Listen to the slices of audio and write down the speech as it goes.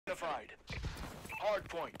identified. Hard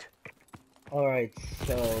point. Alright,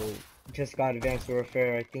 so just got Advanced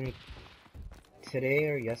Warfare, I think today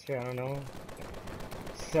or yesterday, I don't know.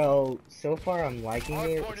 So far I'm liking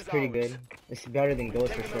it. It's pretty good. It's better than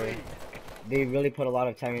Ghost for sure. They really put a lot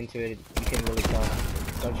of time into it. You can really tell.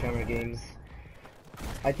 Sledgehammer Games.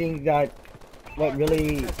 I think that what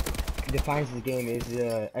really defines the game is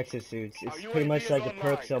the exosuits. It's pretty much like the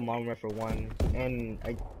perks of Modern Warfare 1, and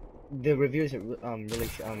the reviews are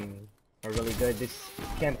really good. This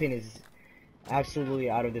campaign is absolutely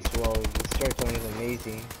out of this world. The storytelling is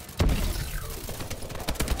amazing.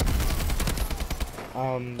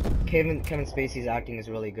 Kevin Spacey's acting is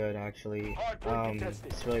really good actually.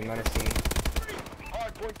 It's really menacing.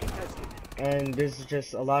 And there's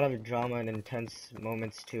just a lot of drama and intense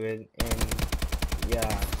moments to it, and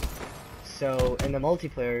yeah. So in the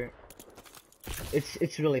multiplayer,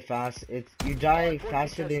 it's really fast. You die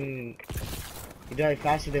faster than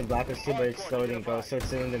Black Ops 2, but it's slower than Ghost, so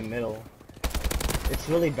it's in the middle. It's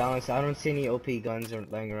really balanced. I don't see any OP guns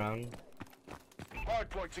laying around.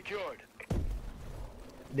 Hardpoint secured.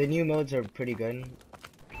 The new modes are pretty good.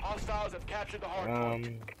 Hostiles have captured the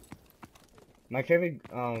hardpoint. My favorite,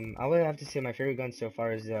 I would have to say my favorite gun so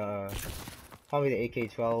far is probably the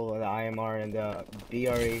AK-12 or the IMR and the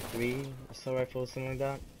BRA-3 assault rifle, something like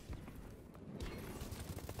that.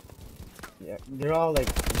 Yeah, they're all like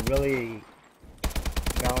really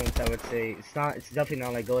balanced, I would say. It's definitely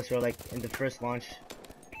not like Ghost, where like in the first launch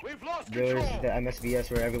there was the MSVS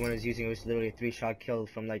where everyone was using it was literally a 3-shot kill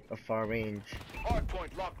from like a far range.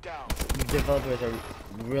 Hardpoint locked down. The developers are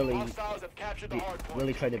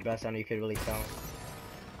really tried their best on it, you could really tell.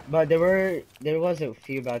 But there was a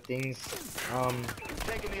few bad things.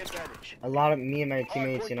 A lot of me and my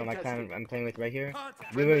teammates, you know, my clan I'm playing with right here,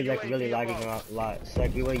 we were like really lagging a lot. So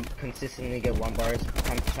like we would consistently get 1 bars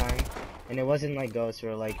time to time, and it wasn't like Ghost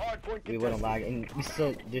where like we wouldn't lag, and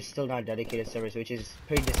there's still not dedicated servers, which is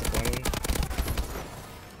pretty disappointing.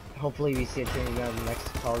 Hopefully we see it changing in the next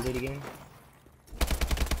Call of Duty game.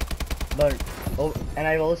 But and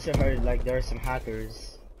I've also heard like there are some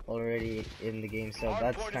hackers already in the game, so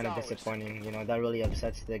that's kind of disappointing. You know, that really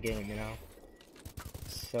upsets the game. You know.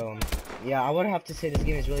 So yeah, I would have to say this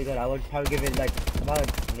game is really good. I would probably give it like about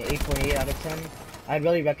an 8.8 out of 10. I'd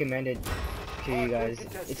really recommend it to you guys.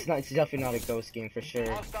 It's definitely not a Ghost game for sure.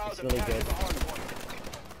 It's really good.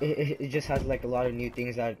 It just has like a lot of new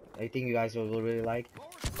things that I think you guys will really like.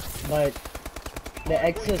 But the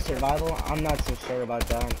Exo Survival, I'm not so sure about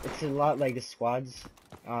that. It's a lot like the Squad's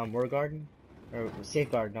War Guard or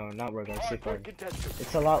Safeguard. No, not War Guard, Safeguard.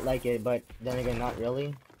 It's a lot like it, but then again, not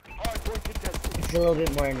really. It's a little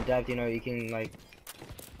bit more in depth, you know. You can like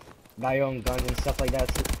buy your own guns and stuff like that.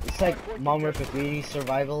 It's like Modern Warfare 3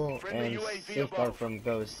 Survival and Safeguard from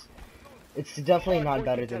Ghost. It's definitely not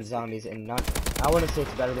better than Zombies, and I wouldn't say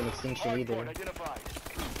it's better than Extinction either.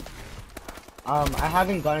 I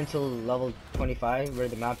haven't gotten until level 25 where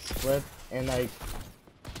the maps flip and like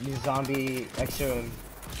the zombie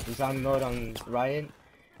mode on Riot.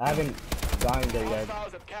 I haven't gotten there yet.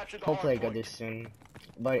 Hopefully I get there soon.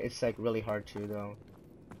 But it's like really hard to though.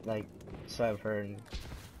 Like, so I've heard.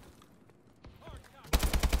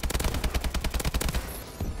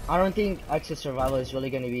 I don't think Exo Survival is really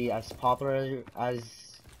gonna be as popular as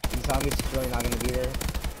Zombies. It's really not gonna be there.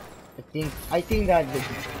 I think that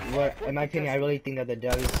in my opinion, I really think that the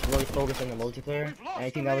devs really focused on the multiplayer, and I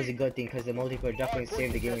think that was a good thing because the multiplayer definitely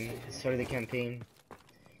saved the game, started the campaign.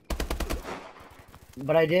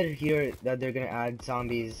 But I did hear that they're gonna add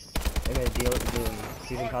zombies in the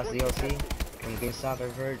season pass DLC from GameStop.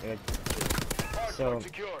 I've heard. So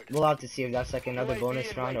we'll have to see if that's like another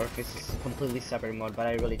bonus round or if it's completely separate mode. But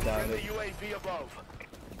I really doubt it.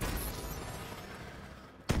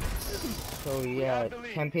 So yeah,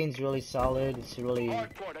 campaign's really solid. It's really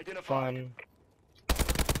fun,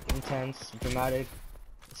 intense, dramatic.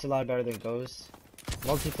 It's a lot better than Ghost.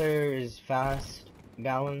 Multiplayer is fast,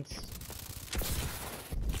 balanced,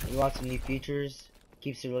 lots of new features,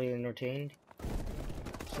 keeps you really entertained.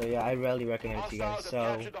 So yeah, I really recommend it to you guys.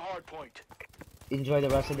 So enjoy the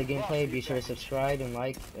rest of the gameplay. Be sure to subscribe and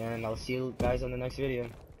like, and I'll see you guys on the next video.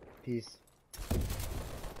 Peace.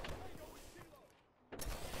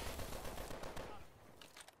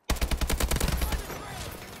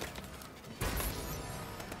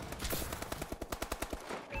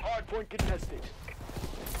 Hardpoint contested.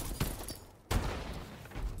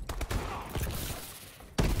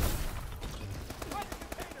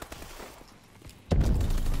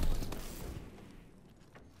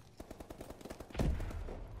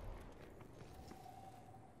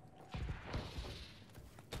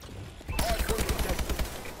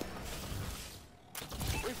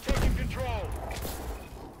 We've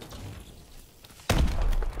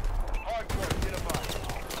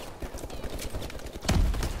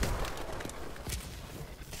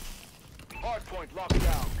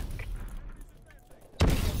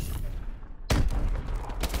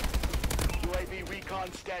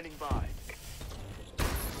Recon standing by.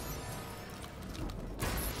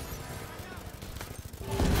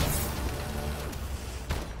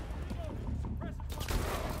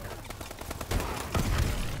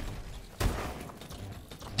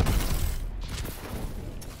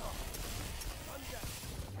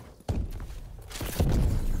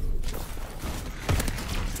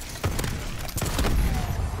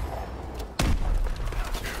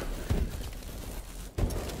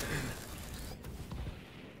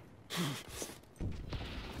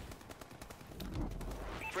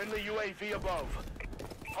 Friendly UAV above.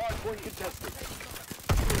 Hardpoint contested.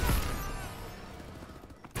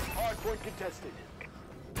 Hardpoint contested.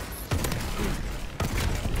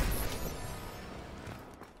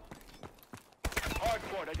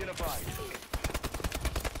 Hardpoint identified.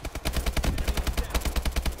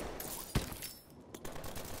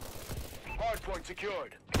 Hardpoint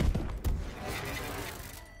secured.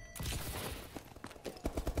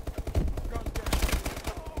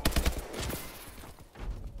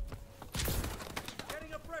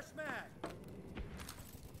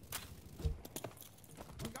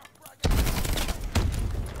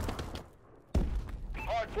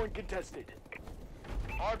 Hardpoint contested.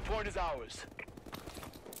 Hardpoint is ours.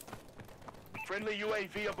 Friendly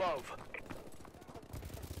UAV above.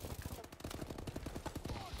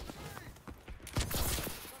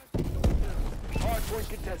 Hardpoint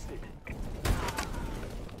contested.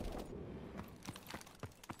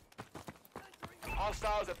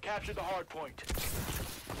 Hostiles have captured the hardpoint.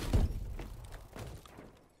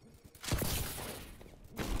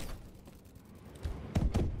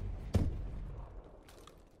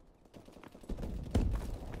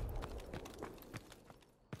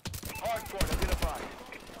 Hardpoint identified.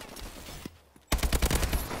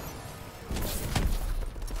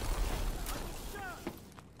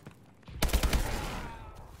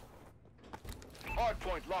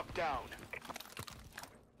 Hardpoint locked down.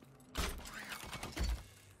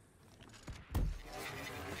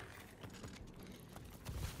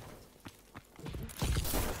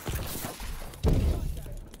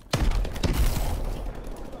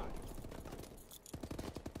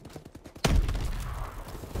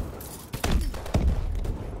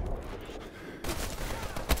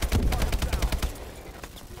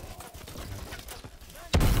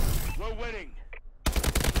 We're winning.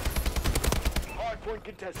 Hardpoint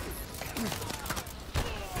contested.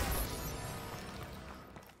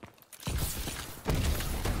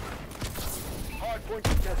 Hardpoint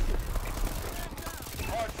contested.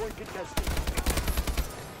 Hardpoint contested.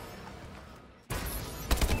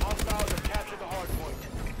 Hostiles have captured the hardpoint.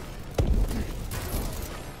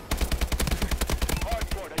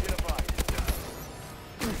 Hardpoint identified.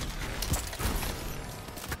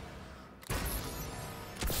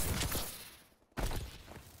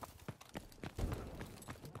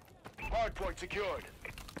 Hardpoint secured.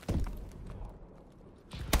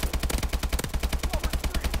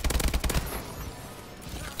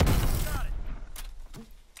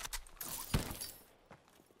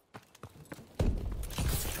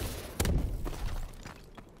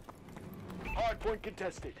 Hardpoint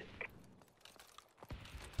contested.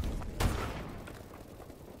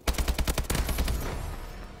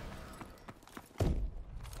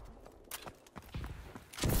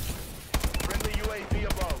 Friendly UAV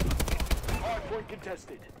above. Hardpoint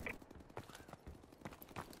contested.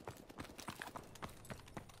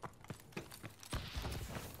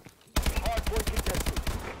 Hardpoint contested.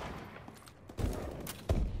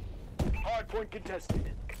 Hardpoint contested.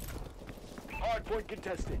 Hardpoint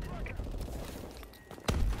contested.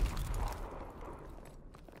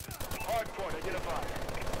 Hardpoint identified.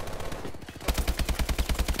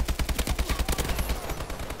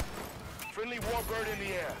 Friendly Warbird in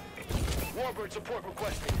the air. Warbird support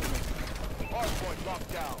requested. Hardpoint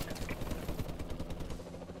locked down.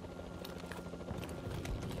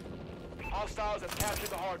 Hostiles have captured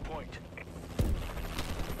the hardpoint.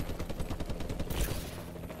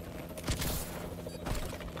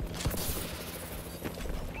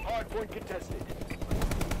 Hardpoint contested.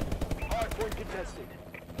 Hardpoint contested.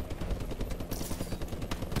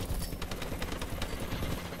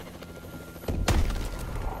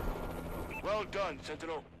 Well done,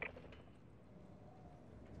 Sentinel.